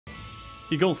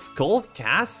He goes Skull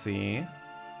Cassie.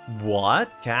 What?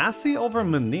 Cassie over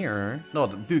Munir? No,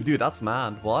 dude, that's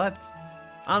mad. What?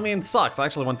 I mean, sucks. I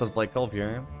actually wanted to play Kulv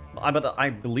here. But I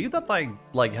believe that I,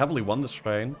 like, heavily won this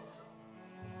trade.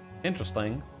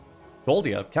 Interesting.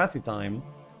 Goldie up, Cassie time.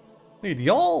 Dude,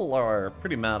 y'all are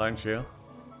pretty mad, aren't you?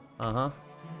 Uh-huh.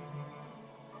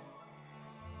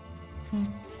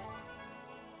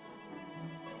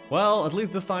 Well, at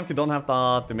least this time you don't have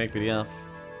to make PDF.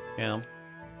 Yeah.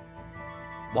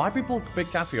 Why people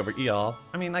pick Cassie over EOF?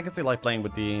 I mean, I guess they like playing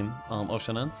with the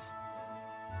Oceanids.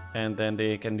 And then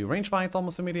they can do range fights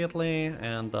almost immediately,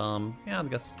 and yeah, I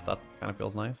guess that kind of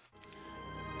feels nice.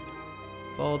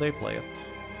 So they play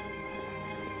it.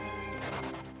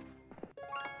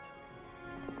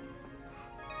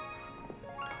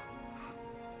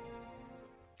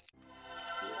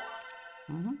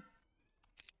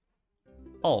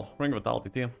 Oh, Ring of Vitality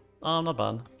too. Not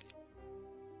bad.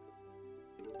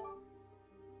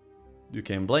 You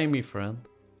can blame me, friend.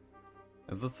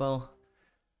 Is this so?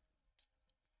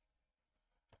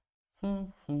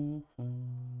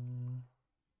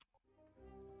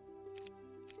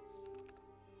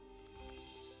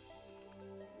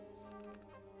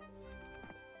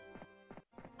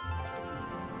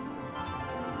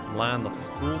 Land of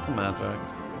Schools of Magic.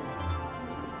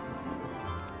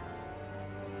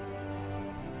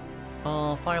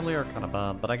 Finally are kind of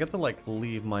bad, but I get to like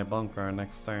leave my bunker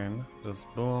next turn. Just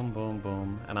boom, boom,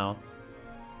 boom, and out.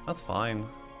 That's fine.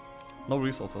 No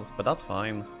resources, but that's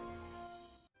fine.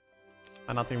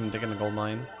 I'm not even digging a gold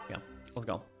mine. Yeah, let's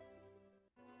go.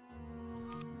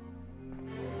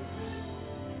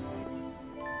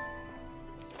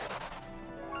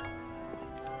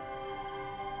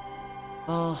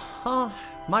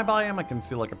 My biome I can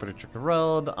see like a pretty tricky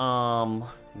road.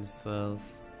 This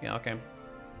is, yeah, okay.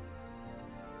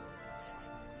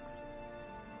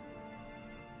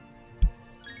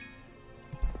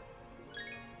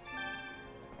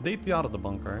 They two out of the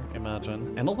bunker,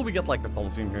 imagine. And also we get like the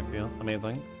Coliseum here too,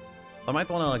 amazing. So I might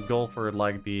want to go for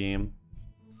like the... a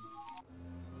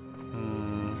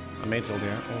Mage Shield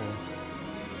here. Oh.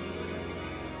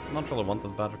 Not really want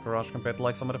this Badger Garage compared to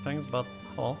like some of the things, but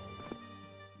oh.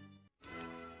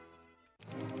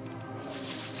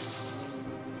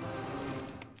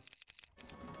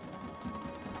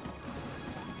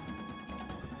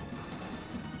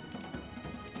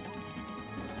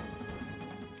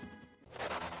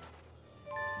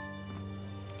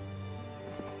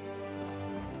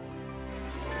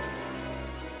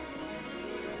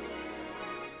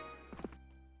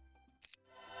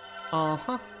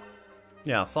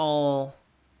 Yeah, so...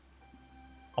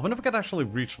 I wonder if I could actually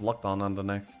reach Lockdown on the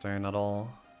next turn at all.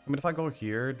 I mean, if I go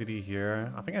here, DD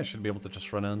here, I think I should be able to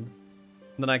just run in. And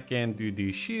then I can do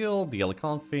the shield, the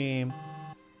Eleconfi.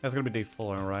 That's gonna be day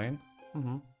 4, right?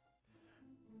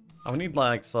 I would need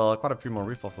like quite a few more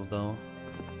resources though.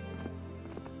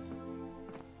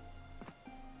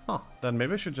 Huh, then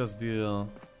maybe I should just do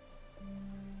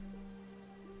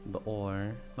the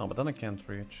ore. No, but then I can't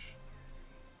reach.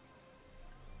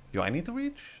 Do I need to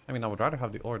reach? I mean, I would rather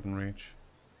have the ore than reach.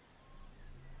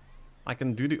 I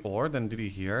can do the ore, then do the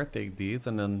here, take these,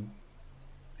 and then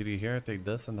do the here, take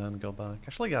this, and then go back.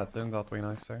 Actually, yeah, doing that way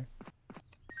nicer.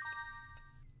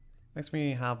 Makes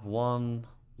me have 1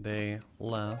 day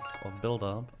less of build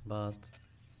up, but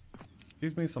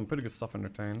gives me some pretty good stuff in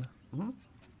return.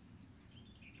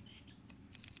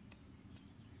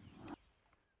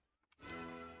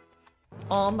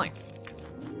 Oh, nice.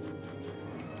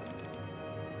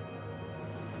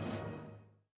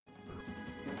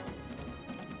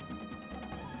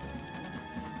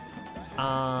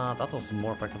 That was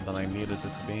more effective than I needed it to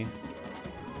be.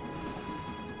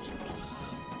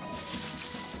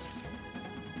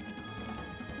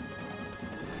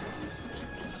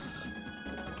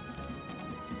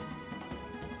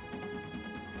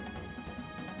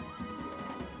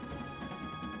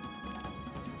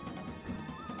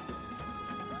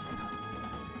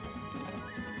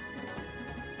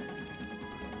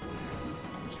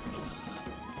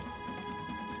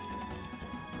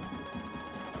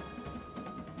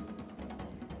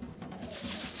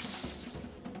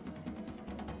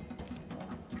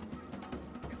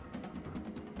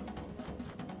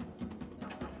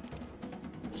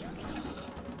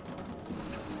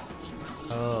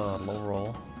 Low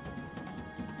roll.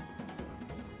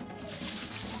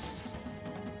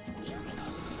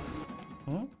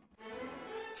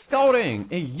 Scouting!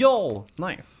 Hey, yo!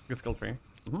 Nice. Good skill tree.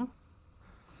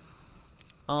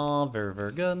 Very,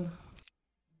 very good.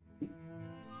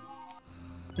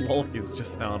 Lolky's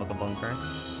just now out of the bunker.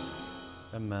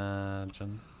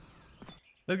 Imagine.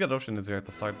 Did get Ocean is here at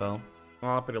the start though.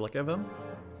 Pretty lucky of him.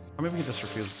 Or maybe he just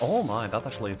refused. Oh my, that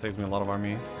actually saves me a lot of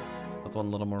army. With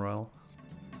one little morale.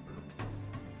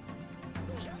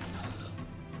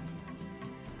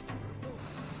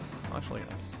 Actually,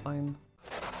 that's fine.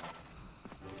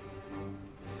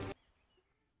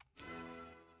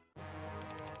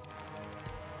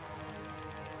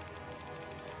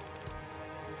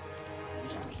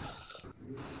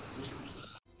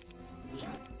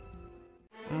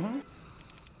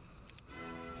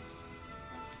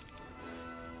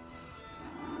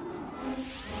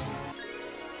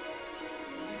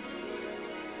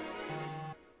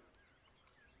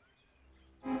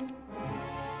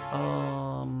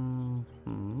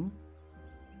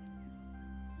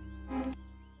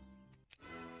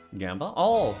 Gamba?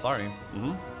 Oh, sorry.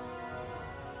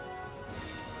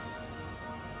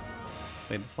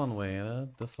 Wait, this one waited.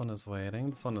 This one is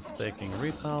waiting. This one is staking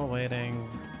retail, waiting.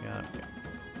 Yeah, okay.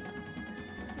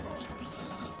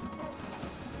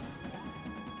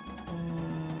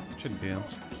 Should deal.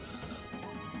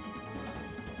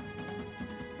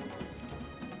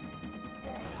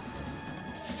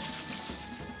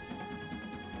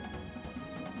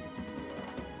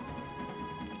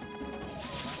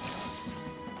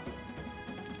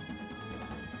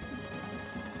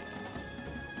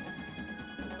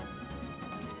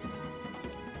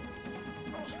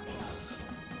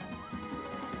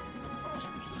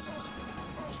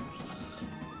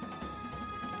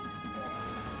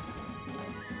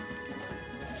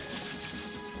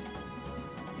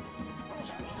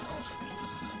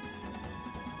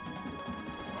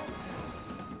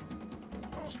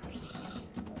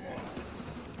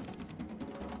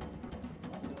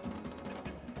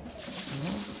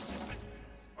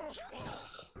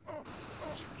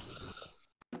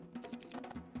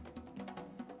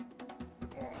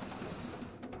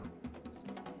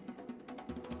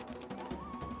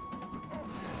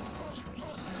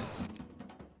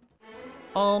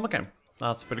 Okay.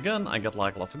 That's pretty good. I get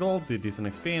like lots of gold, do decent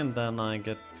XP, and then I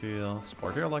get to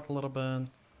sport here like a little bit.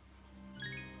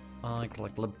 I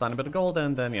collect a tiny bit of gold,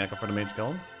 and then yeah, go for the mage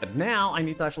gold. And now I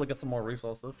need to actually get some more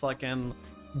resources so I can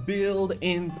build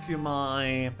into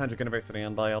my Magic University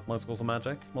and buy out my schools of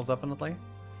magic, most definitely.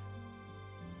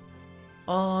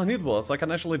 Need wood, so I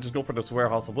can actually just go for this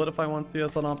warehouse of wood if I want to,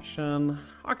 it's an option.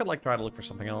 I could like try to look for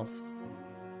something else.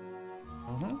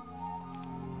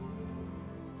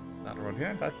 That road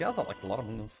here, but he has like a lot of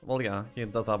moves. Well, yeah, he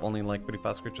does have only like pretty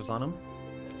fast creatures on him.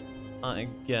 I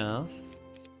guess.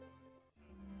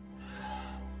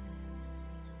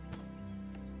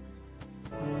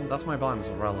 That's my Bond's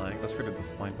relic. That's pretty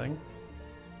disappointing.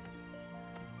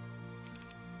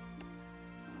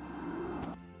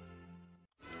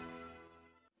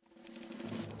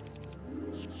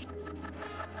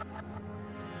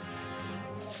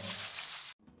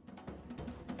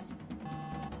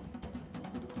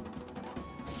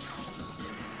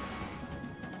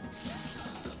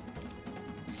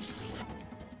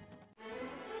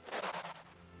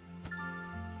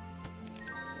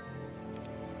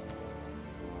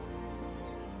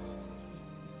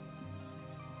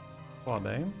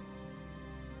 Quabe.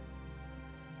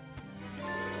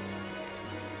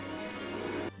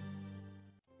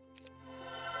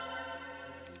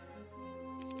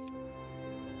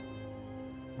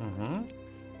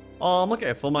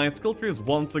 Okay, so my skill tree is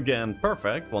once again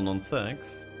perfect, 1 on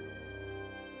 6.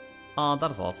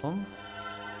 That is awesome.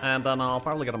 And then I'll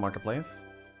probably get a marketplace.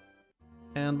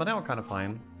 But now we're kind of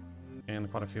fine. In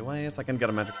quite a few ways. I can get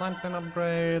a magic lantern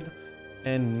upgrade.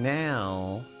 And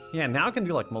now... yeah, now I can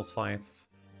do like most fights.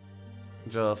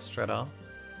 Just straight up.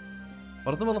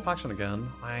 What is the middle faction again?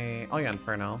 Oh yeah,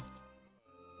 Inferno.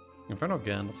 Inferno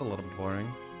again, that's a little bit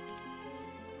boring.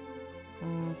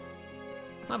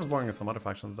 Not as boring as some other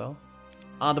factions though.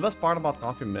 The best part about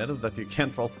Confi mid is that you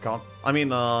can't roll for Confi. I mean,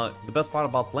 the best part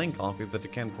about playing Confi is that you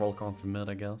can't roll Confi mid,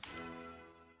 I guess.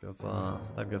 Because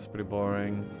that gets pretty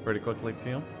boring pretty quickly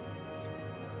too.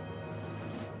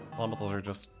 Elementals are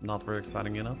just not very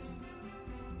exciting units.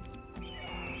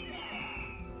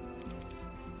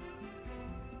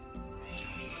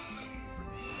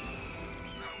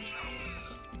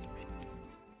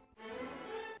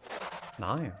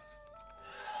 Nice.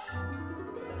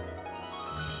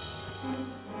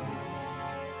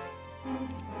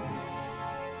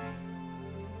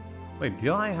 Wait,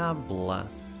 do I have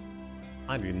Bless?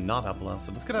 I do not have Bless,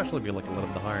 so this could actually be like a little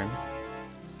bit hard.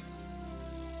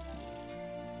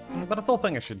 But I still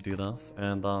think I should do this,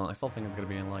 and I still think it's gonna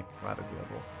be like rather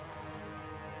doable.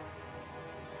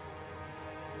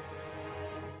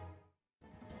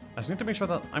 I just need to make sure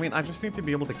that, I mean, I just need to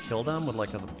be able to kill them with like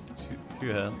two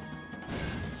hits.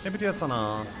 Maybe 2 hits on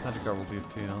a Magic Guard will do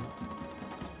too.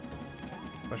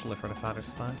 It's especially for the fatter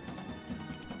stacks.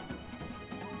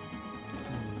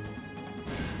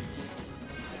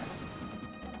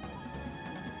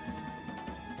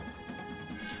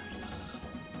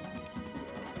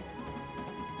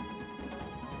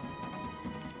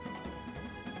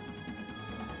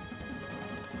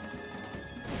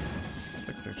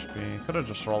 6 HP. Could have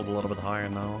just rolled a little bit higher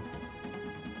now.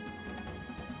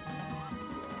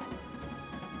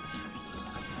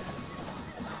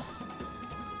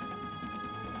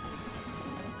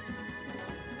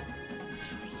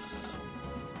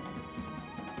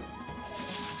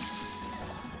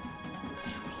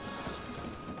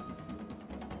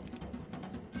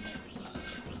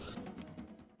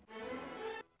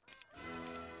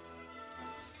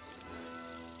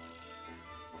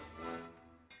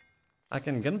 I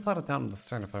can get inside of town this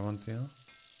turn if I want to.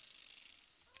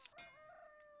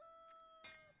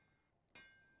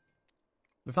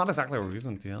 There's not exactly a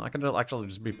reason to. I could actually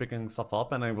just be picking stuff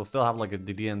up and I will still have like a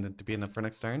DD and DP in it for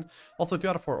next turn. Also 2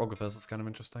 out of 4 Ogrephus is kind of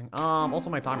interesting. Also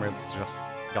my timer is just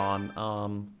gone.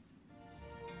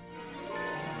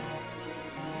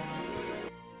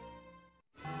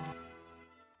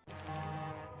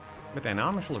 But yeah, now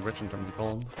I'm actually rich in terms of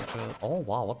gold, which is... Oh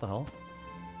wow, what the hell?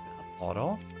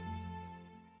 Auto?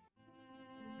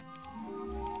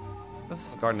 This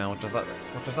is a guard now, which is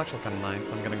actually kind of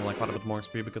nice. I'm getting like quite a bit more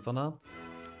XP because of that.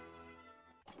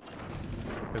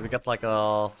 Because we get like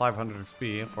a 500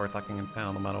 XP for attacking in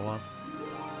town, no matter what.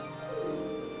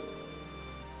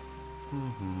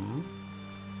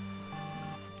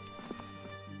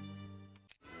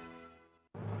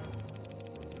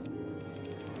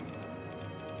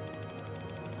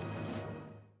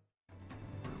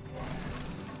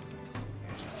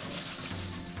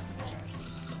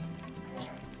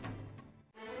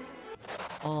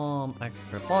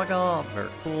 Expert Laga, very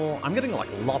cool. I'm getting like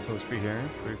lots of XP here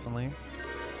recently.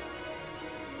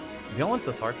 Do you want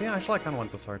this RT? Actually, I kind of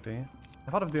want this RT.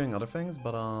 I thought of doing other things,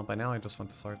 but by now I just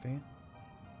want this RT.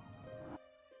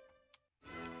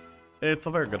 It's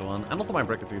a very good one. And also my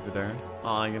break is easy there.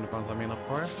 Unicorns, I mean, of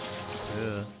course.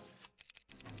 Ugh.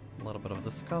 A little bit of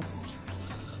disgust.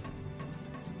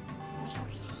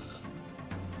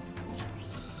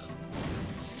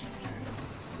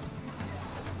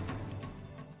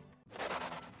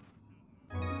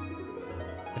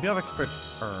 I do have expert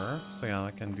so yeah, I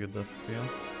can do this too.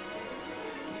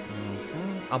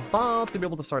 About to be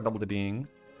able to start double DDing.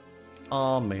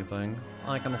 Amazing.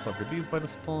 I can also upgrade these by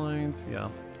this point, yeah.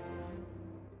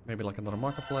 Maybe like another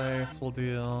marketplace will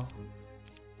do.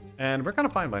 And we're kind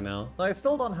of fine by now. I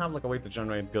still don't have like a way to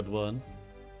generate good wood.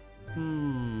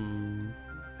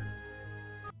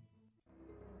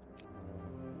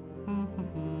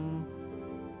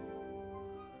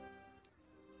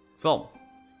 So,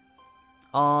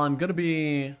 I'm gonna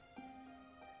be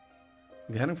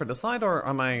heading for this side, or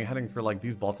am I heading for like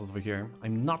these bosses over here?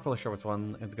 I'm not really sure which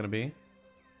one it's gonna be.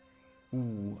 Ooh,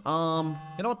 you know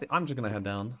what? I'm just gonna head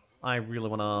down. I really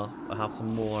wanna have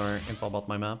some more info about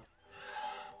my map.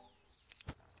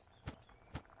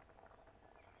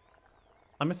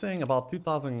 I'm missing about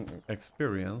 2,000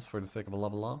 experience for the sake of a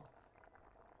level up.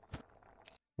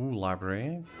 Ooh,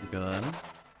 library, good.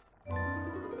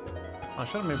 I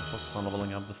should have maybe focused on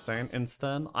leveling up this turn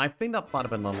instead. I think that might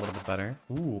have been a little bit better.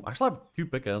 Ooh, I actually have 2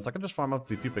 pickets. I could just farm up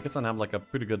the 2 pickets and have like a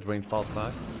pretty good range power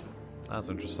stack. That's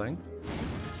interesting.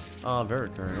 Very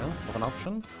curious of an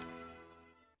option.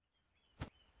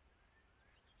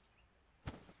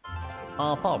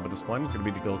 Probably at this point is gonna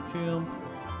be the go-to.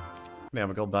 Yeah,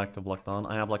 we go back to Blockdown.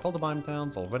 I have like all the biome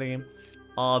towns already.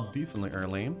 Decently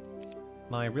early.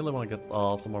 I really want to get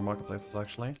some more marketplaces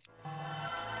actually.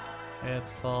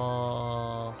 It's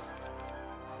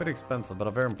pretty expensive, but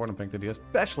a very important thing to do,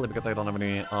 especially because I don't have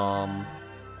any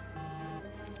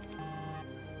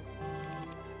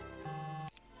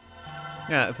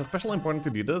yeah, it's especially important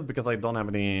to do this because I don't have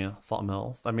any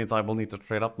sawmills. That means I will need to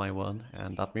trade up my wood,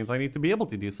 and that means I need to be able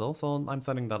to do so. So I'm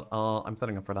setting that. I'm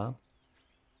setting up for that.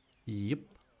 Yep.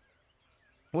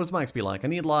 What is my XP like? I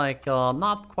need like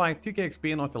not quite 2k XP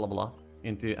in order to level up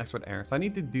into expert air. So I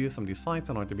need to do some of these fights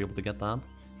in order to be able to get that.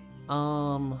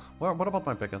 What about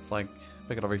my pickets? Like,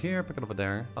 pick it over here, pick it over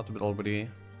there. That would be already...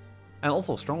 And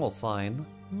also, stronghold sign.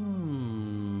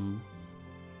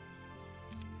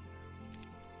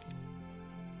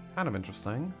 Kind of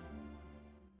interesting.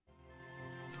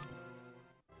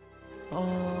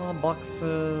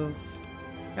 Boxes...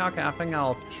 Yeah, okay, I think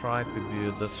I'll try to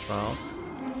do this route.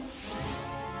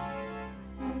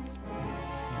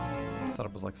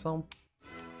 Setup is like so.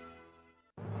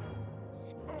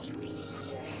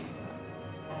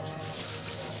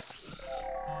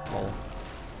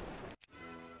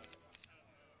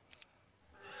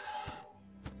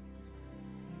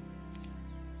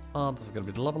 This is gonna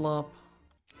be the level up.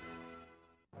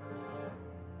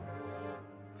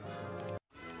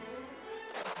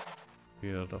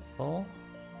 Beautiful.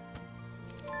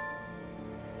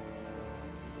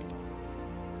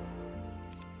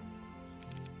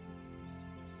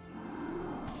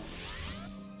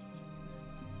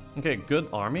 Okay, good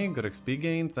army, good XP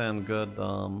gains, and good,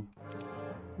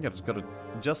 yeah,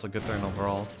 just a good turn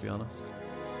overall, to be honest.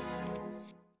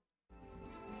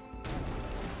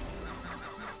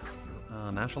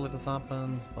 Naturally this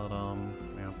happens, but,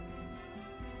 yeah.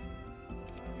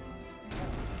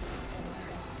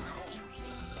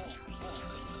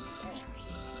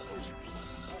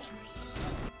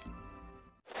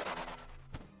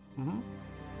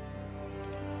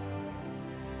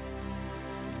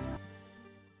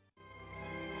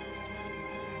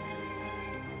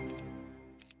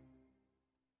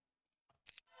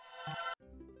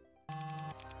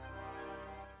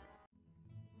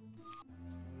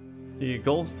 He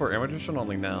goes for erudition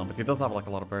only now, but he does have like a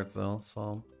lot of birds though,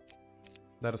 so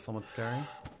that is somewhat scary.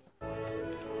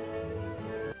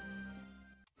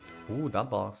 Ooh, that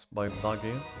box by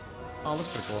doggies. Oh, looks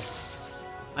pretty cool.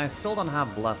 I still don't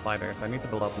have Bless either, so I need to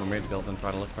build up my mage guilds and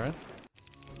try to look for it.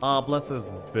 Bless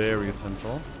is very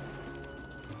essential.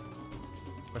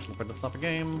 Especially for this type of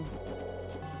game.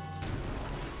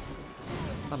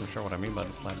 I'm not sure what I mean by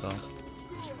this light though.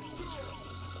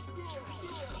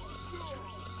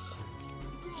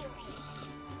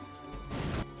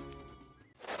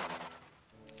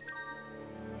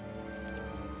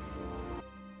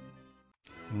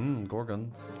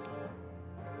 Gorgons.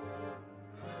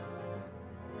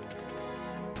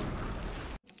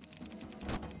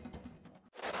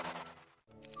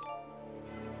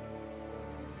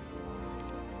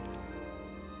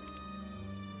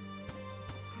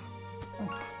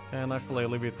 And actually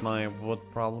alleviate my wood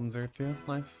problems here too.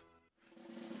 Nice.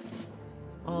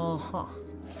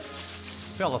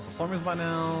 See, lots of stormies by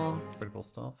now. Pretty cool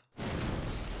stuff.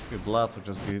 Dude, Blast would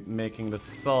just be making this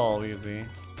so easy.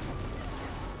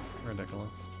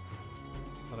 Ridiculous.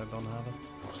 But I don't have it.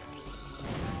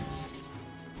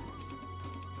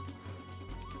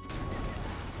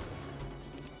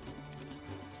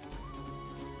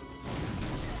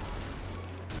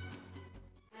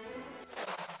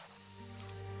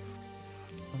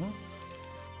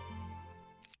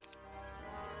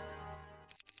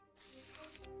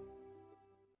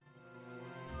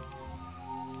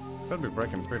 Could be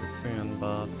breaking pretty soon,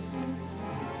 but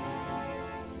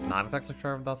not exactly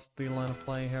sure if that's the line of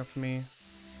play here for me.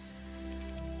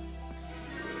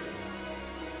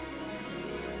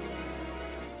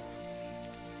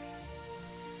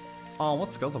 Oh,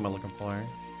 what skills am I looking for?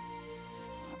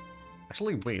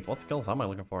 Actually, wait, what skills am I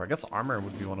looking for? I guess armor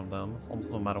would be one of them,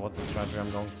 almost no matter what the strategy I'm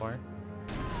going for.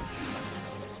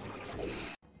 I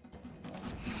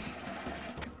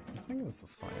think this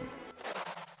is fine.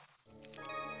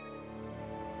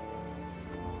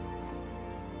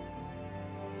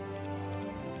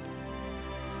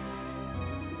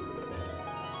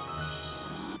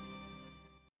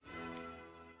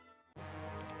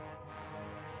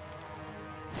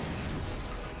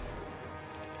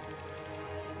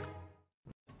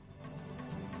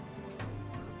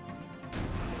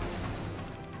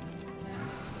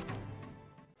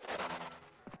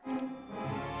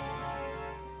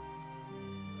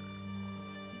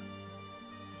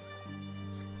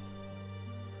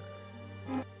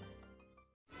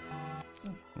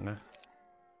 Nah.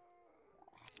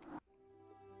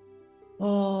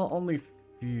 Oh, only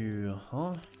few,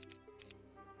 huh?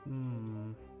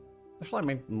 Actually, I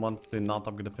might want to not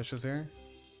upgrade the fishes here.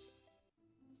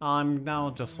 I'm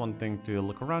now just wanting to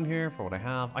look around here for what I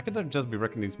have. I could just be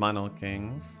wrecking these Mano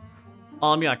Kings.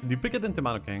 Yeah, I can duplic it into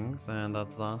Mano Kings, and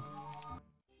that's that.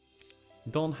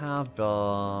 Don't have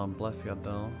Bless yet,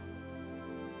 though.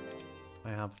 I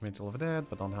have Mitchell over there,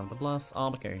 but don't have the Bless.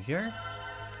 Okay, here.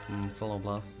 Still no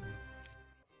Bless.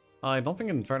 I don't think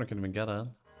Inferno can even get it.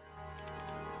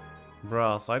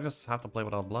 Bruh, so I just have to play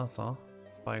without Bless, huh?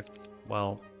 Despite,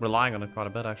 well, relying on it quite a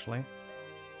bit, actually.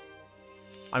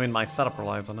 I mean, my setup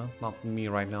relies on it, not me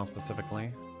right now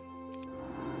specifically.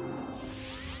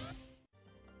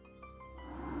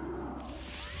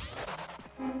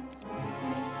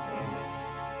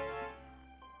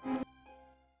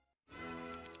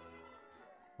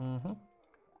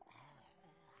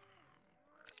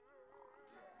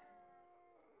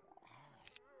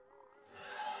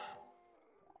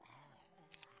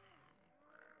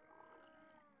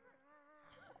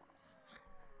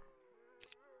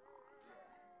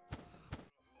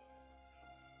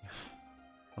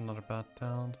 Another bad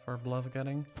town for Bless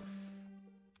getting.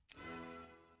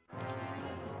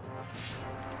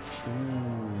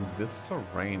 Ooh, this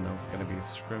terrain is gonna be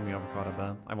screwing me over quite a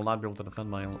bit. I will not be able to defend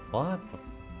my... What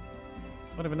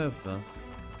even is this?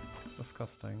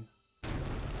 Disgusting.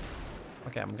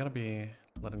 Okay, I'm gonna be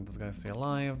letting this guy stay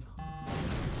alive.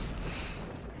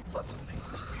 Let's make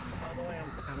this piece, by the way.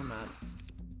 I'm kind of mad.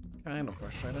 Kind of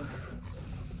frustrated.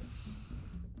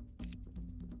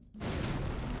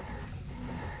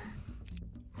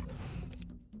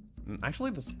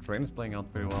 Actually, this train is playing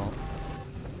out pretty well.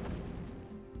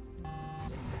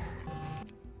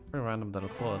 Pretty random that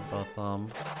it would, but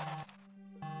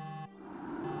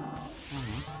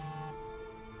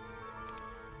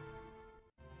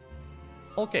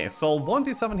Okay, so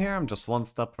 1d7 here, I'm just one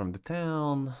step from the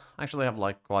town. Actually, I have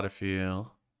like quite a few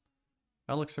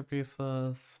elixir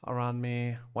pieces around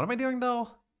me. What am I doing though?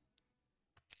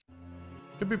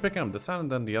 Could be picking up this town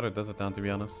and then the other desert town, to be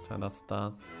honest, and that's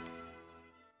that.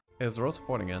 Is the road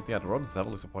supporting it? Yeah, the road is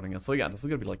heavily supporting it. So yeah, this is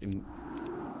gonna be like in...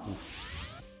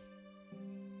 Oof.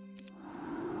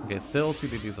 Okay, still 2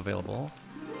 DDs available.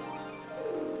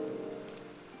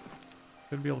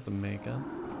 Should be able to make it.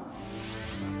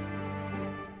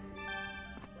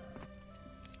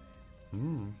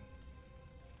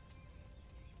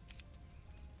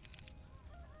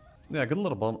 Yeah, good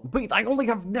little bone. Wait, I only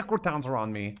have necrotowns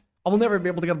around me. I will never be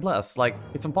able to get blessed. Like,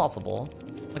 it's impossible.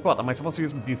 Like what, am I supposed to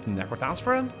use these necrotowns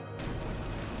for it?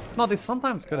 No, they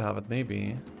sometimes could have it,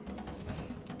 maybe.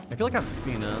 I feel like I've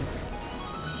seen it.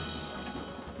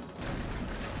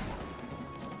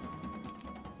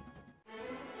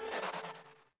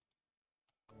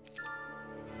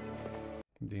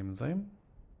 Demon's aim.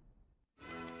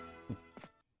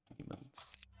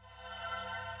 Demons.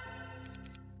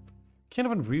 Can't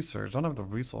even research, don't have the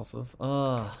resources.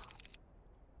 No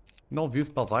view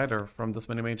spells either from this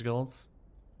many mage guilds.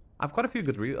 I have quite a few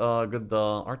good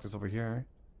artists over here.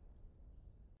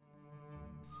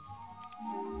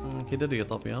 Okay, did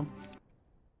Utopia.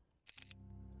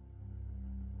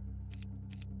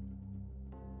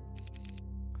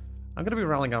 I'm gonna be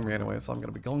rallying army anyway, so I'm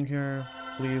gonna be going here.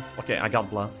 Please. Okay, I got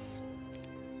bless.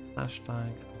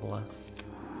 Hashtag blessed.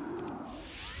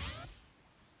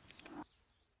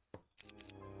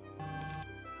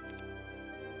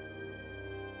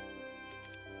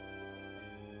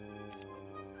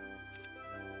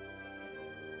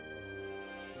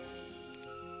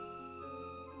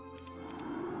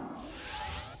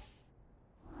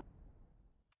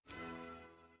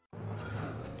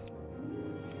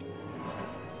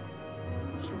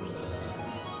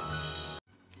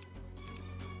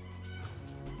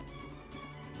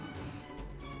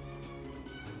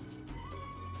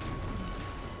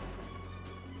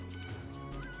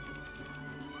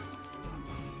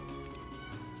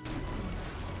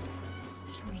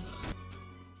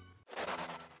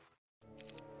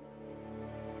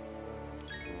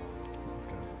 This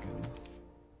guy's good.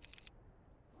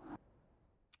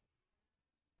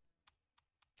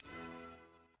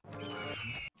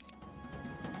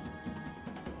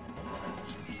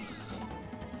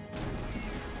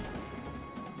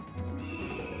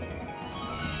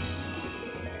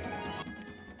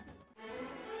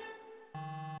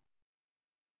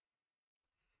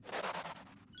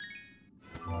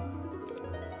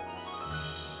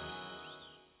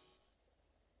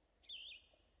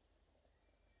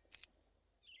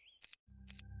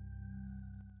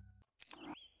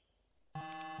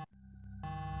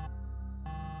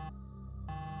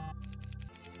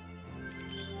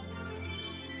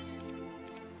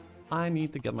 I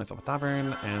need to get myself a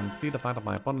tavern and see the fact that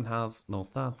my opponent has no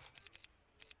stats.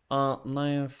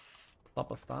 Nice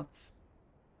top of stats.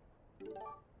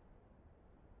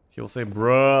 He'll say,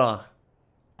 bruh.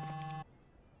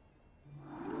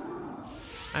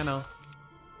 I know.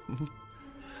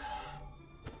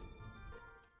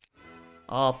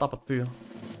 Oh, top of 2.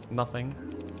 Nothing.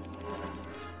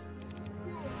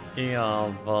 He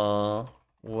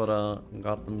would've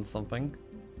gotten something.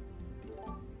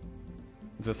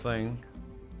 Just saying.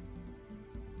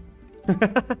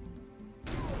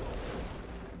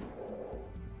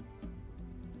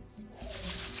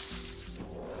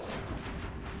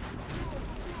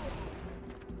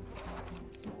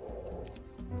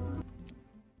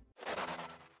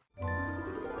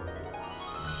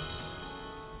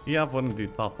 Yeah, wouldn't do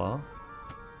top, huh?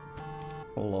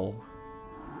 Lol.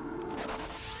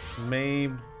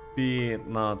 Maybe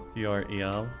not your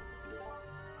EF.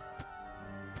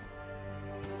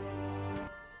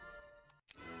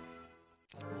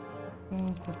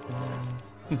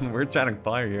 We're chatting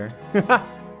fire here.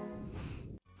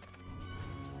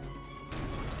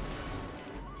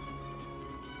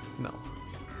 No.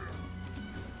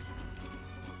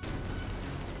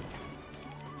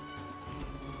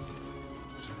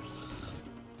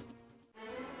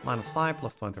 -5,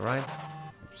 +20, right?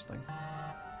 Interesting.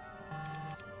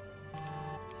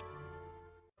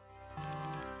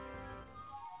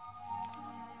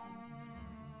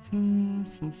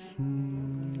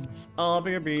 I'll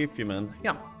be a few minutes.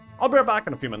 Yeah, I'll be right back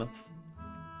in a few minutes.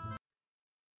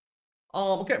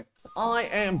 Okay, I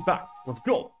am back. Let's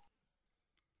go.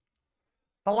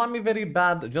 Salami very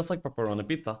bad, just like pepperoni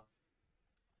pizza.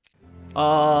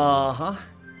 Uh-huh.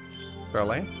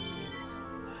 Barely.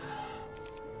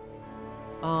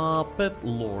 Pit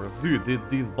lords. Dude,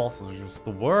 these bosses are just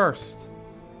the worst.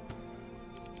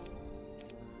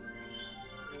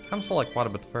 I'm still like quite a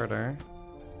bit further.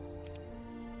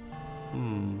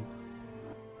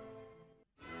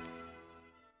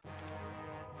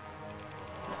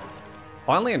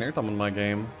 Finally an airtime in my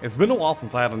game. It's been a while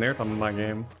since I had an airtime in my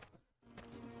game.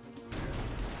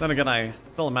 Then again, I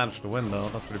still managed to win though.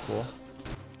 That's pretty cool.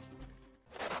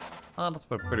 That's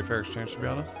a pretty fair exchange, to be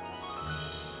honest.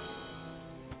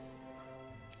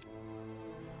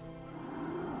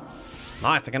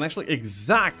 Nice, I can actually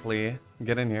exactly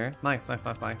get in here. Nice.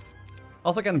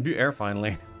 Also, I can view air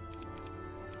finally.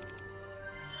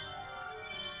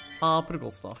 Pretty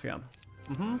cool stuff, yeah.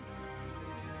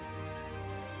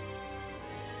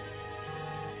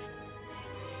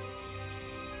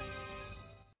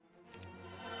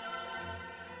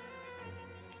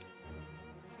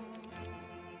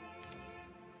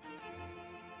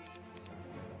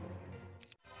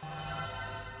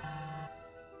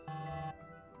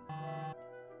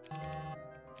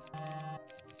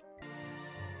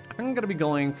 I'm gonna be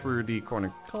going through the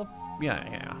corner cup. Yeah,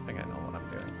 I think I know what I'm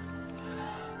doing.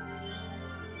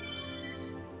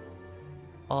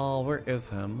 Oh, where is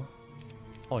him?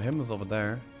 Oh, him is over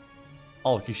there.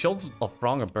 Oh, he shows a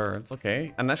throng of birds,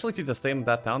 okay. And actually he just stayed in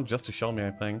that town just to show me,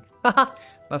 I think.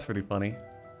 That's pretty funny.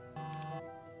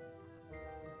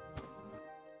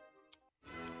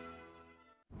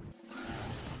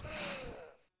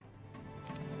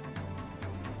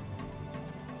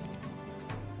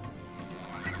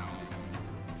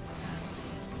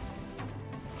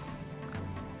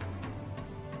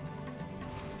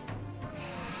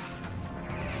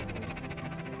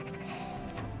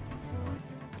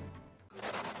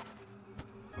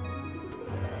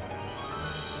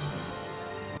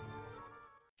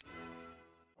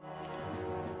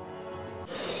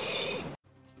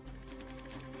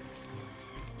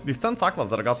 These 10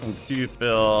 cyclops that I got from cute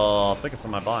pickets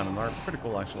in my biome are pretty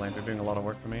cool actually. They're doing a lot of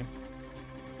work for me.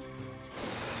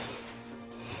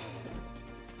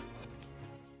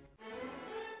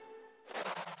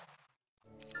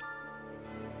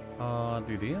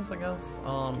 Do these, I guess?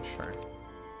 Sure.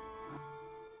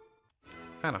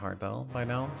 Kinda hard though, by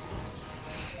now.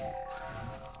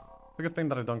 It's a good thing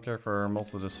that I don't care for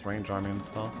most of this range army and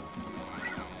stuff.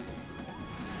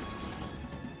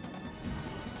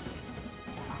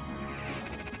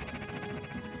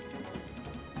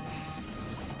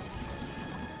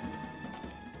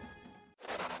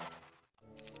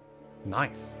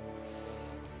 Nice.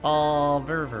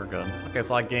 Very, very good. Okay,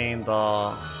 so I gained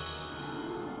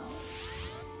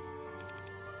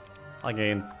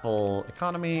full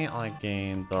economy, I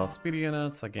gained speed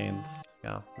units, I gained,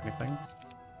 yeah, many things.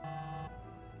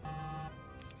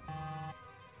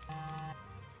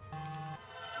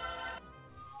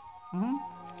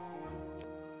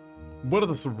 What is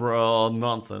this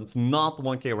nonsense? Not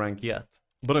 1k rank yet.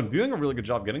 But I'm doing a really good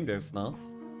job getting there,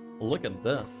 Snuts. Look at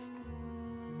this.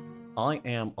 I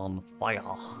am on fire.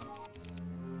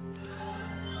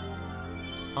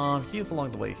 He's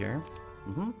along the way here.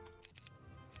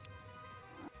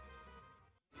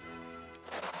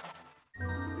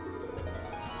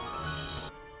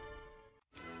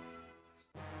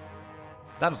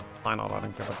 That is fine, I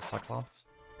don't care about the Cyclops.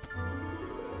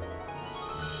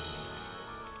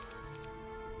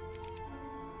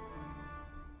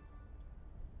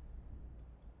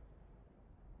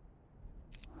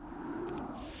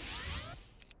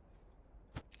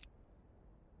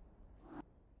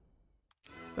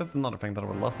 This is another thing that I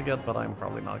would love to get, but I'm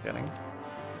probably not getting.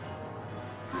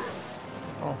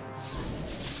 Oh.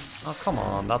 Oh, come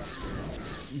on, that...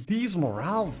 These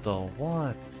morales, though,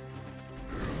 what?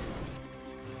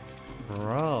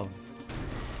 Bruv.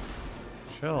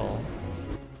 Chill.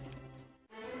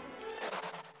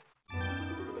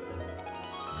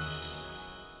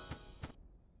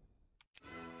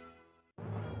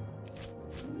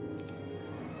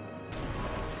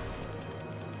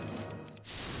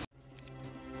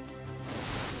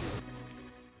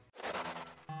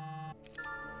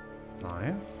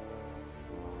 Nice.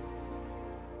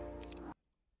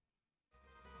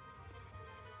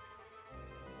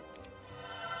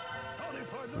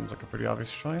 Seems like a pretty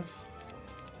obvious choice.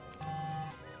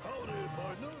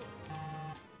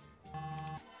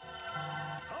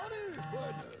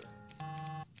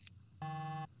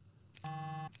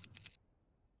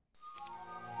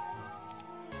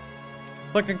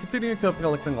 So I can continue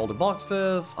collecting all the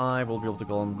boxes, I will be able to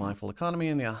go on my full economy,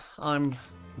 and yeah, I'm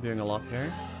doing a lot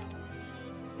here.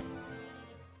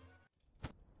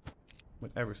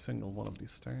 With every single one of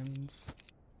these turns.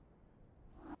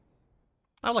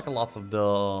 I have like lots of the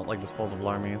like disposable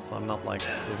armies, so I'm not like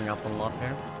losing out on a lot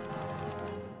here.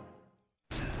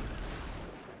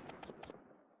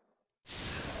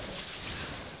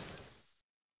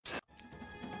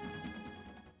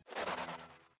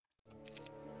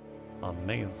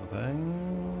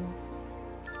 Amazing.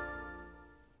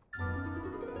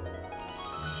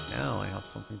 Now I have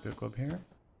something to equip here.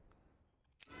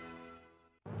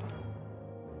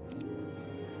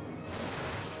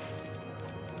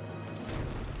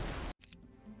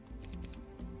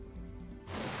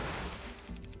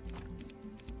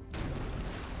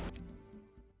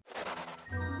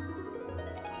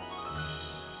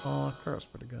 Oh, Kura's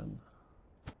pretty good.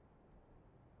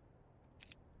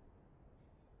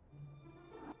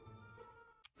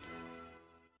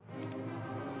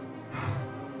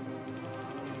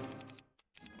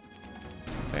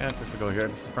 Yeah, just to go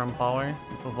here, Supreme Power.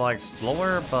 This is like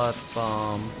slower, but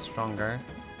stronger.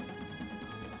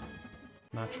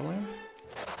 Naturally.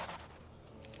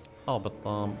 Oh, but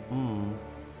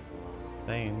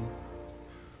Bane.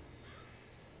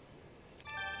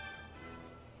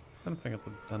 Didn't think it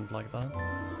would end like that.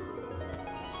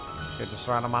 Okay, just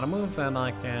right amount of moves, and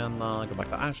I can go back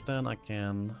to Ashton. I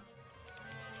can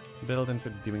build into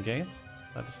the Demon Gate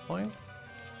at this point.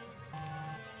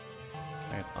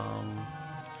 Wait,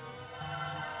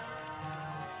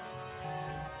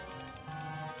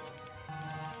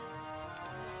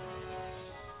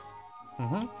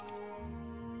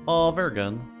 Oh, very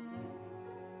good.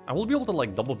 I will be able to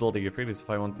like double build the Euphrates if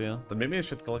I want to. Then maybe I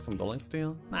should collect some dueling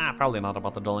steel. Nah, probably not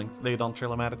about the duelings. They don't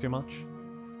really matter too much.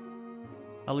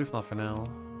 At least not for now.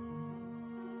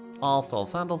 I'll still have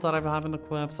sandals that I haven't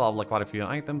equipped, so I have like quite a few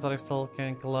items that I still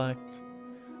can collect.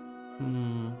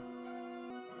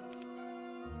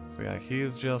 So yeah,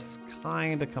 he's just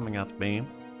kinda coming at me.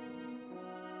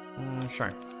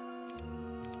 Sure.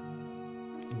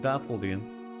 That will do.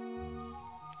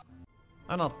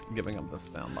 I'm not giving up this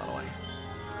down, by the way.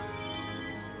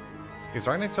 He's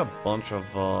right next to a bunch of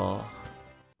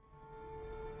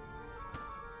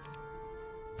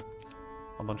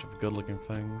good-looking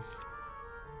things.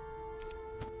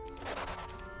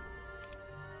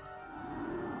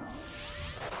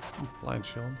 Blind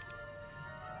shield.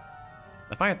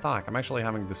 If I attack, I'm actually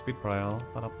having the speed prior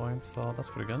at that point, so that's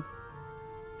pretty good.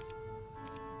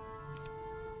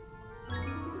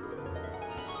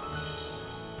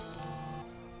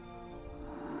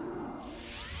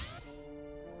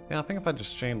 Yeah, I think if I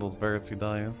just chain those birds, he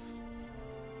dies.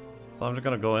 So I'm just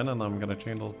gonna go in and I'm gonna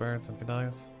chain those birds and he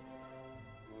dies.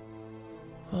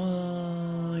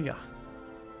 Yeah.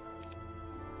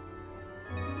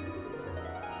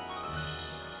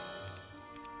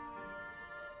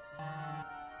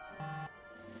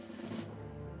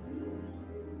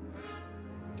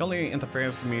 He only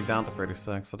interferes with me down to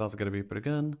 36, so that's gonna be pretty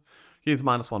good. He's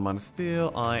 -1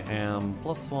 -steel. I am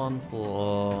 +1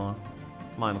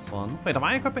 -1. Wait, am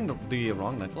I equipping the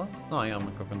wrong necklace? No, I am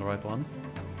equipping the right one.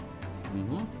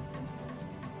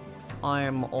 I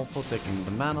am also taking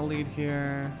the mana lead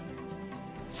here.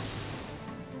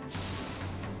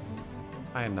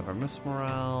 I never miss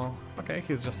morale. Okay,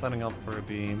 he's just setting up for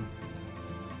the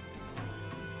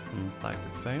I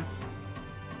could say.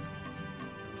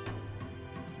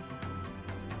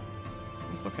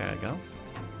 It's okay, I guess.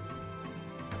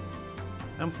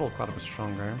 I'm still quite a bit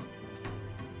stronger.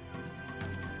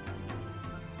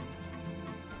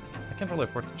 I can't really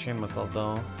afford to chain myself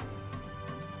though.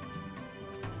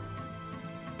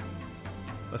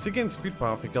 Does he gain speed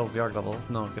power if he kills the Arc Devils?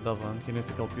 No, he doesn't. He needs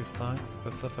to kill 2 stacks,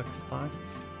 specific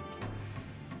stacks.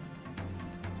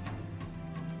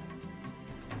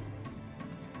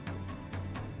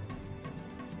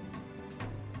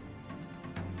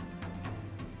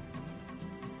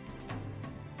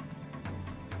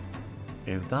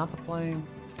 Is that the play?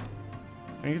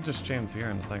 He just chains here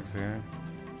and attacks here.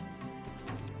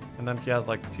 And then he has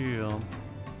like 2...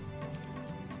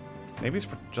 Maybe it's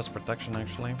just protection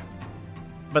actually.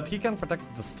 But he can protect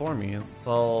the Stormies,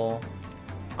 so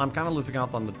I'm kind of losing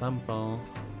out on the tempo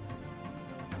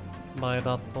by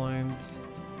that point.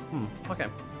 Okay.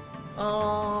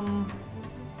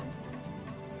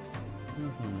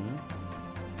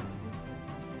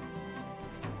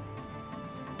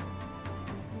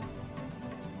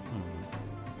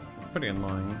 Pretty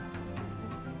annoying.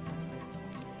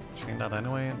 Chain that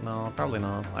anyway? No, probably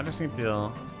not. I just need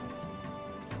to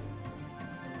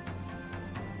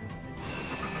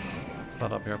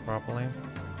set up here properly.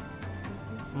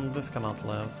 This cannot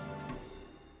live.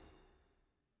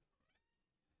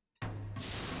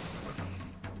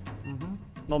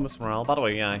 No Miss Morale. By the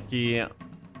way, yeah,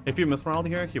 if you Miss Morale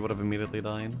here, he would have immediately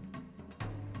died.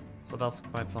 So that's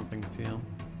quite something too.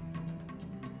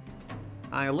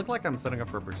 I look like I'm setting up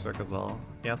for Berserk as well.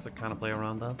 He has to kind of play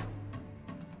around that.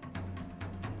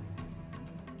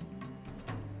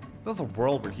 There's a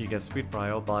world where he gets speed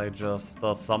prio by just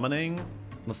summoning.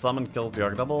 The summon kills the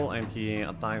Arc Double and he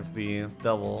attacks the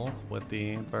Devil with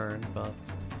the burn, but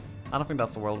I don't think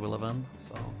that's the world we live in,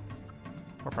 so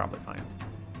we're probably fine.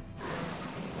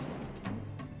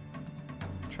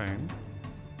 Chain.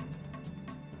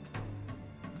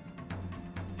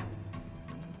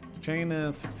 Chain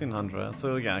is 1600,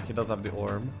 so yeah, he does have the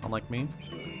orb, unlike me.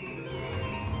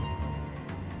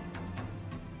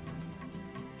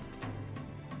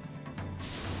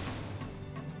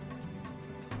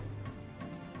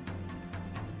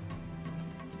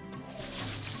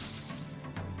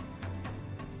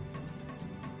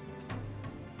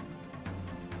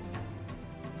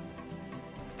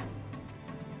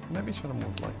 Maybe should have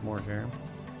moved like more here.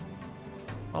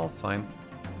 Oh, it's fine.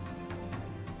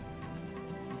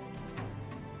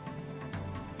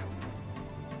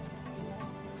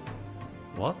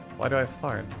 What? Why do I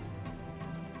start?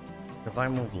 Because I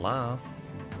moved last.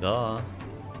 Duh.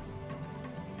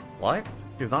 What?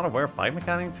 He's not aware of fight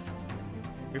mechanics?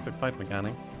 Basic fight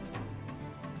mechanics.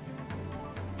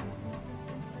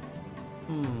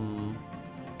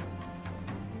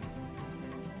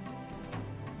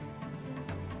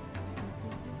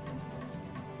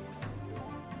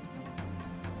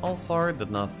 Oh, sorry,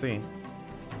 did not see.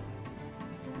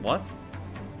 What?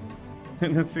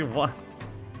 Didn't see what?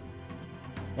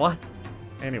 What?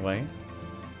 Anyway.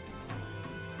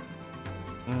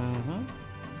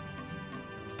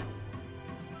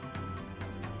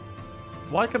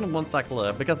 Why couldn't one stack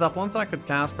live? Because that one stack could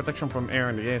cast protection from air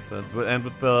and the aces, and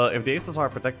with if the aces are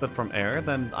protected from air,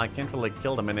 then I can't really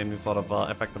kill them in any sort of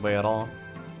effective way at all.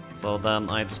 So then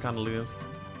I just kind of lose.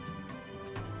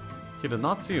 He did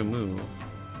not see you move.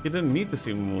 He didn't need to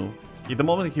see me move. The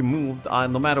moment he moved,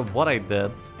 no matter what I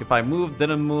did, if I moved,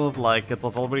 didn't move, like it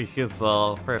was already his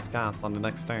first cast on the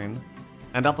next turn.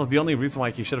 And that was the only reason why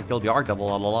he should have killed the Arc Devil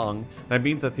all along. That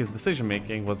means that his decision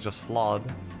making was just flawed.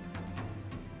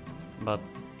 But,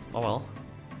 oh well.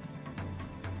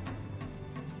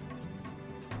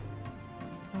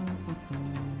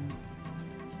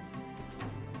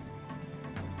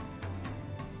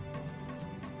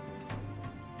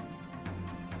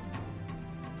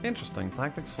 Interesting.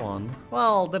 Tactics won.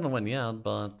 Well, didn't win yet,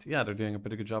 but yeah, they're doing a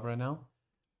pretty good job right now.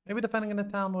 Maybe defending in the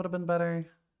town would have been better.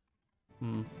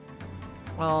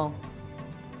 Well,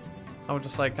 I would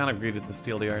just like kind of greedy to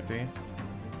steal the RT.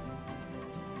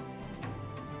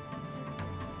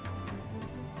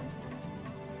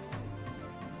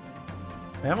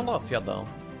 I haven't lost yet though.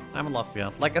 I haven't lost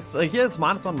yet. Like, he has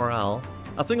 -1 morale.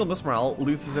 A single miss morale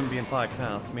loses him the entire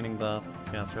cast, meaning that,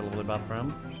 yeah, it's really bad for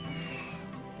him.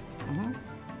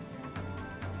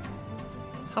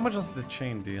 How much does the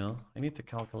chain do? I need to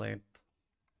calculate.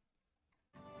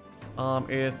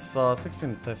 It's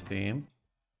 1650.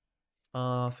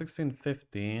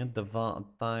 1650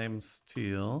 times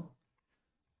 2.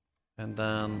 And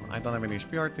then I don't have any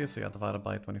HP RT, so yeah, divided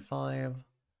by 25.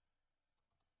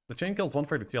 The chain kills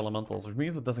 132 elementals, which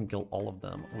means it doesn't kill all of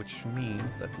them, which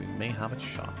means that we may have it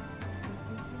shot.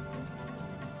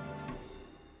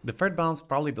 The third bounce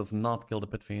probably does not kill the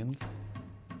Pit Fiends.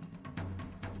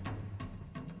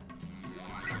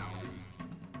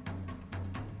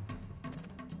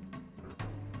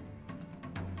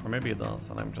 Or maybe it does,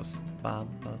 and I'm just bad,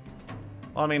 but...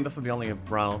 Well, I mean, this is the only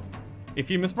route.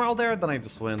 If you miss morale there, then I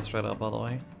just win straight up, by the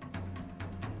way.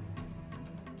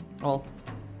 Well...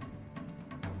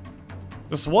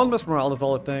 Just one miss morale is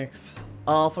all it takes.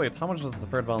 So wait, how much does the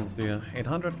third bounce do?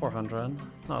 800, 400?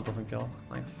 No, it doesn't kill.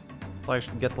 Nice. So I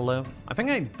should get to live. I think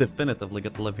I definitively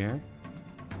get to live here.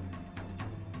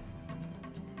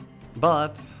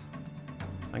 But...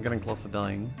 I'm getting close to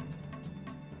dying.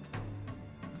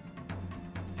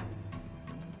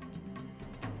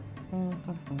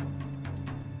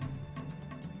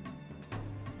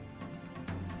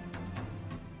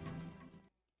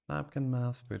 Napkin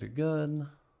math's pretty good.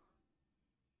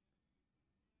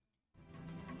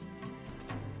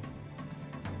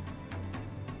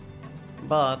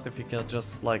 But if you get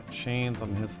just like chains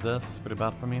on his this, it's pretty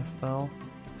bad for me still.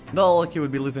 No, like he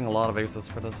would be losing a lot of aces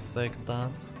for the sake of that.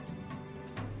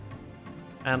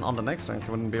 And on the next turn, he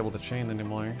wouldn't be able to chain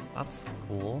anymore. That's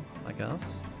cool, I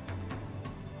guess.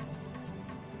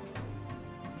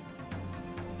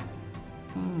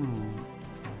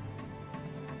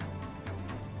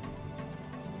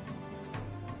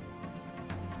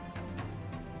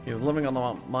 He's living on the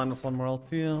 -1 morale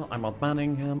too. I'm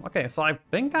outmanning him. Okay, so I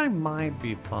think I might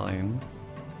be fine.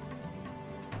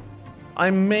 I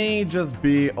may just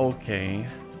be okay.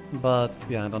 But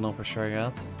yeah, I don't know for sure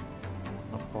yet.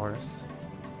 Of course.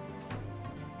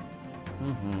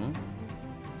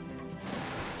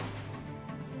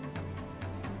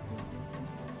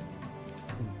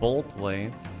 Bolt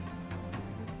weights.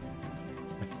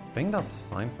 I think that's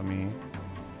fine for me.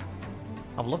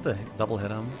 I'd love to double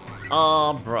hit him.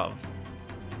 Bruv.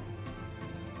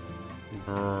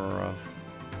 Bruv.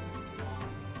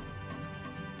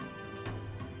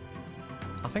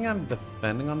 I think I'm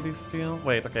defending on these two.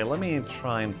 Wait, okay, let me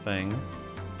try and think.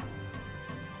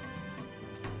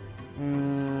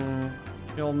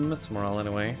 You'll miss morale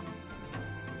anyway.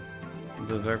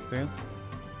 Deserve to.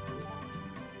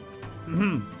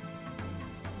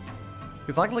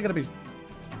 He's likely gonna be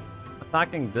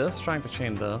attacking this, trying to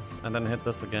chain this, and then hit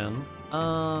this again.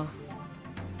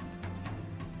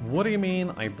 What do you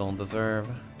mean I don't deserve?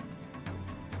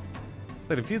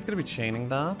 So if he's gonna be chaining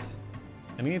that,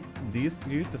 I need these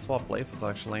two to swap places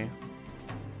actually.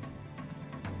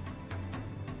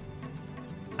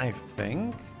 I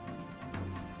think.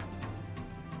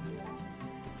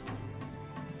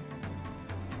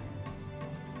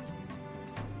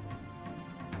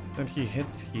 Then he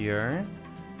hits here,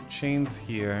 chains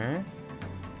here,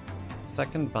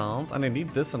 second bounce, and I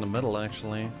need this in the middle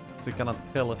actually, so you cannot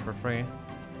kill it for free.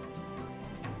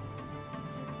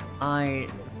 I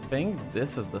think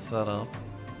this is the setup.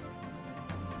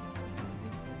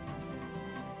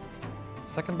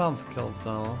 Second bounce kills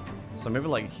though, so maybe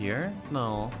like here?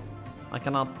 No, I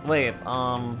cannot. Wait,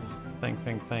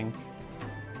 think.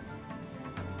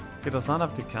 He does not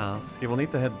have to cast. He will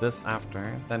need to hit this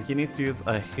after. Then he needs to use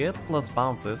a hit plus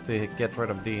bounces to get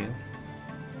rid of these.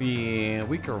 The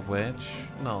weaker witch...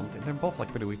 No, they're both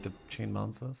like pretty weak to chain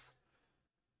bounces.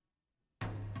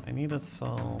 I need it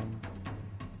so...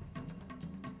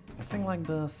 I think like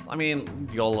this. I mean,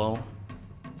 YOLO.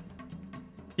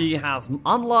 He has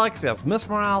unlocks, he has miss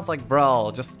morales. Like,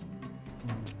 bro, just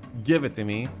give it to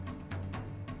me.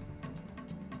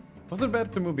 Was it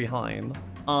better to move behind?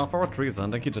 For what reason?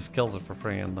 I think he just kills it for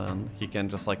free and then he can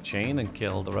just like chain and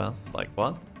kill the rest. Like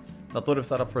what? That would have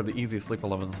set up for the easiest sleep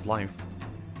of his life.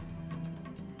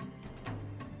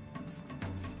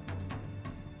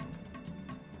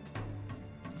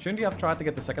 Shouldn't you have tried to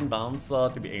get the second bounce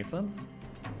to be aces?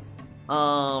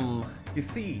 You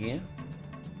see,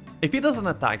 if he doesn't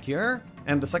attack here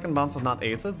and the second bounce is not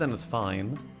aces, then it's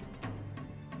fine.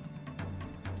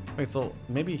 Wait, so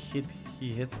maybe he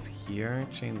hits here,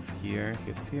 chains here,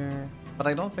 hits here. But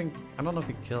I don't know if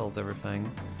he kills everything.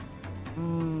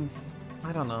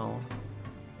 I don't know.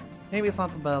 Maybe it's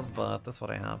not the best, but that's what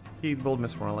I have. He will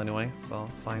miss morale anyway, so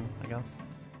it's fine, I guess.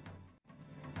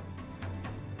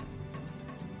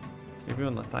 Maybe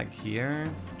an attack here,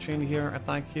 chain here,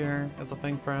 attack here is a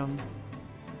thing for him.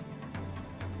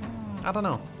 I don't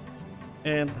know.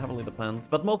 It heavily depends,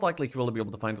 but most likely he will be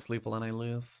able to find the sleep and I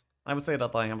lose. I would say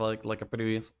that I have like a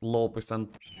pretty low percentage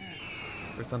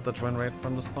win rate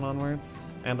from this point onwards.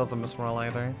 And doesn't miss morale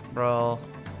either. Bro.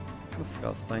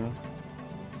 Disgusting.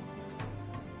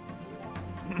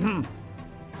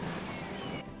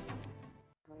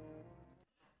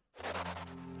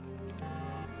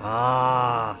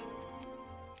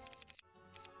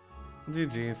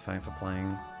 GG's, thanks for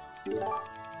playing.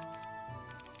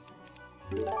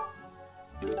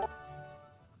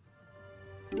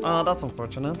 That's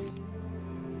unfortunate.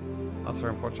 That's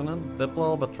very unfortunate.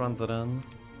 Diplo, but runs it in.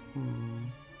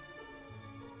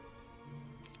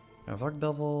 Has Arc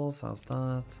Devils, has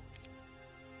that.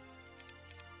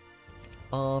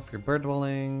 For your bird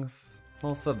dwellings.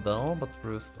 No Citadel, but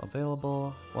Roost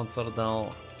available. One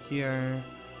Citadel here.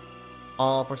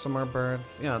 For some more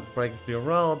birds. Yeah, it breaks the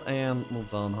road and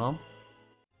moves on, huh?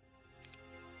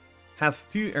 Has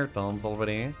 2 air tomes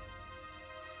already.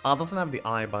 Doesn't have the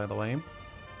eye, by the way.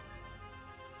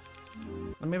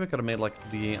 And maybe I could have made like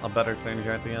a better turn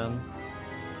here at the end.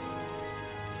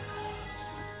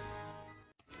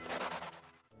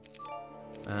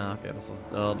 Okay, this was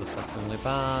disgustingly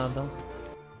bad.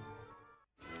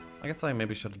 I guess I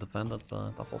maybe should have defended,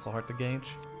 but that's also hard to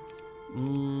gauge.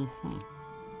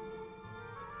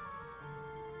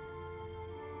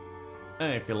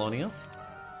 Hey, Felonius.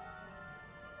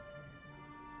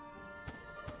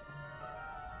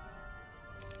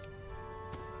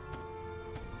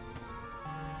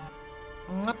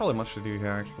 Not really much to do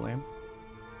here, actually.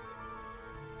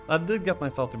 I did get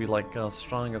myself to be like as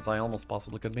strong as I almost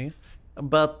possibly could be.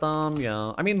 But,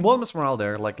 yeah. I mean, one miss morale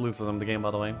there, like, loses him the game,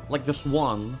 by the way. Like, just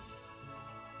one.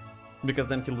 Because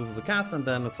then he loses a cast, and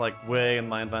then it's like way in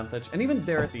my advantage. And even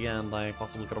there at the end, I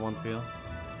possibly could have won too.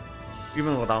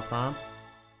 Even without that.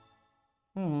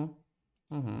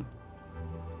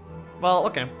 Well,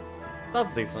 okay.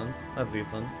 That's decent. That's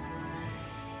decent.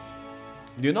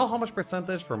 Do you know how much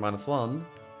percentage for -1?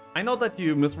 I know that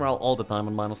you miss morale all the time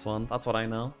on -1. That's what I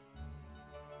know.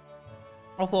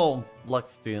 Also, luck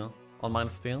steal on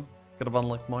 -steal. Could have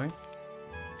unlocked more.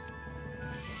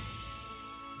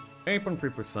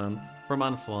 8.3% for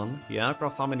 -1. Yeah,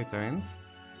 across how many turns?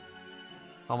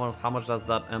 How much does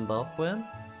that end up with?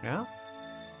 Yeah.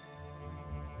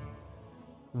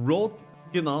 Roll,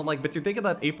 you know, like, but you're taking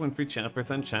that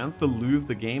 8.3% chance to lose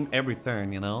the game every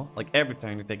turn, you know? Like, every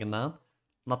turn you're taking that.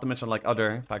 Not to mention, like,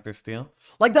 other factors too.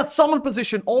 Like, that summon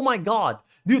position, oh my god!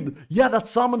 Dude, yeah, that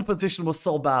summon position was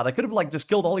so bad. I could have, like, just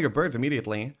killed all your birds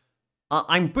immediately.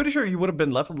 I'm pretty sure you would have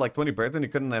been left with, like, 20 birds and you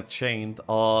couldn't have chained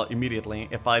immediately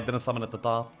if I didn't summon at the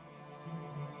top.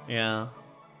 Yeah.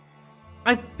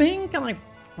 I think I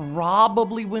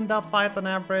probably win that fight on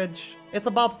average. It's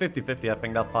about 50-50, I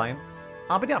think, that fight.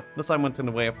 But yeah, this time went in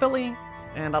the way of Philly,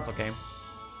 and that's okay.